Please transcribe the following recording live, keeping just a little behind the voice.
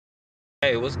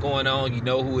Hey, what's going on? You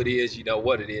know who it is, you know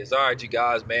what it is. All right, you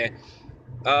guys, man.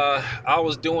 I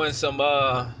was doing some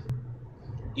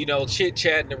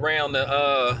chit-chatting around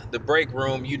the break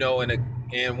room,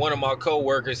 and one of my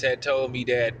coworkers had told me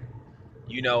that,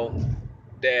 you know,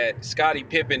 that Scottie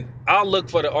Pippen, I'll look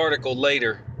for the article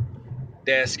later,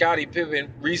 that Scottie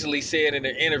Pippen recently said in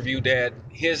an interview that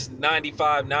his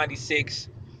 95-96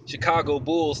 Chicago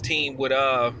Bulls team would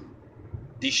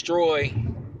destroy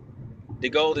the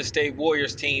Golden State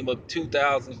Warriors team of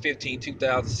 2015,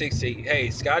 2016. Hey,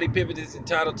 Scottie Pippen is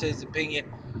entitled to his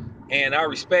opinion, and I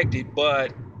respect it,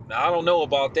 but I don't know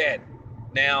about that.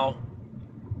 Now,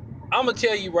 I'm gonna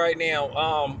tell you right now.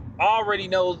 I already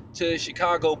know to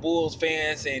Chicago Bulls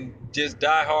fans and just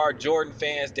diehard Jordan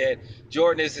fans that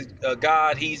Jordan is a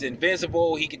god. He's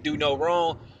invincible. He can do no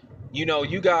wrong.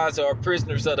 You guys are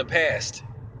prisoners of the past,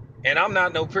 and I'm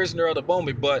not no prisoner of the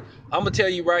moment. But I'm gonna tell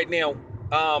you right now.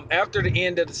 After the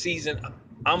end of the season,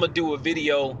 I'm gonna do a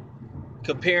video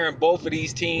comparing both of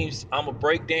these teams. I'm gonna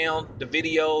break down the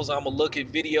videos. I'm gonna look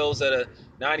at videos of the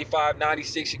 95,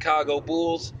 96 Chicago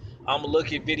Bulls. I'm gonna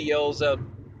look at videos of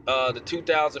the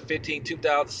 2015,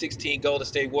 2016 Golden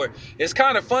State Warriors. It's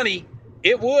kind of funny.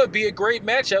 It would be a great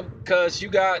matchup because you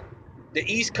got the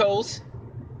East Coast,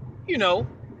 you know,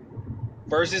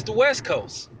 versus the West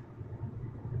Coast.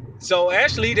 So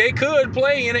actually, they could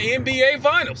play in the NBA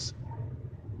Finals.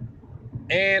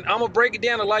 And I'm gonna break it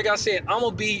down. And like I said, I'm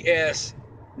gonna be as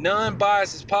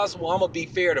non-biased as possible. I'm gonna be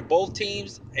fair to both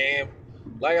teams. And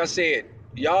like I said,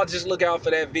 y'all just look out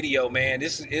for that video, man.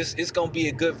 This is it's gonna be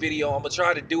a good video. I'm gonna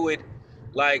try to do it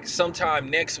like sometime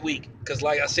next week. Cause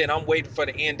like I said, I'm waiting for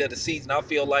the end of the season. I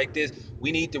feel like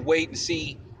we need to wait and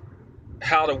see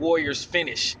how the Warriors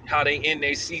finish, how they end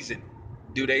their season.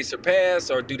 Do they surpass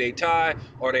or do they tie?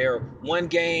 Or they're one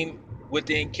game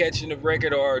within catching the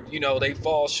record, or they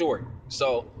fall short.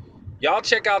 So y'all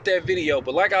check out that video.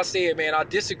 But like I said, man, I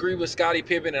disagree with Scottie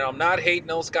Pippen, and I'm not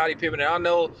hating on Scottie Pippen. And I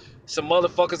know some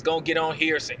motherfuckers gonna get on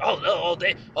here and say,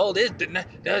 this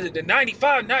the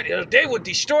 95, 90, they would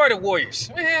destroy the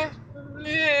Warriors. Yeah,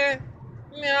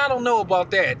 I don't know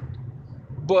about that,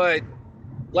 but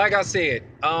like I said,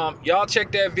 y'all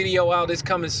check that video out. It's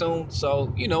coming soon.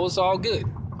 So, it's all good.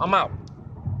 I'm out.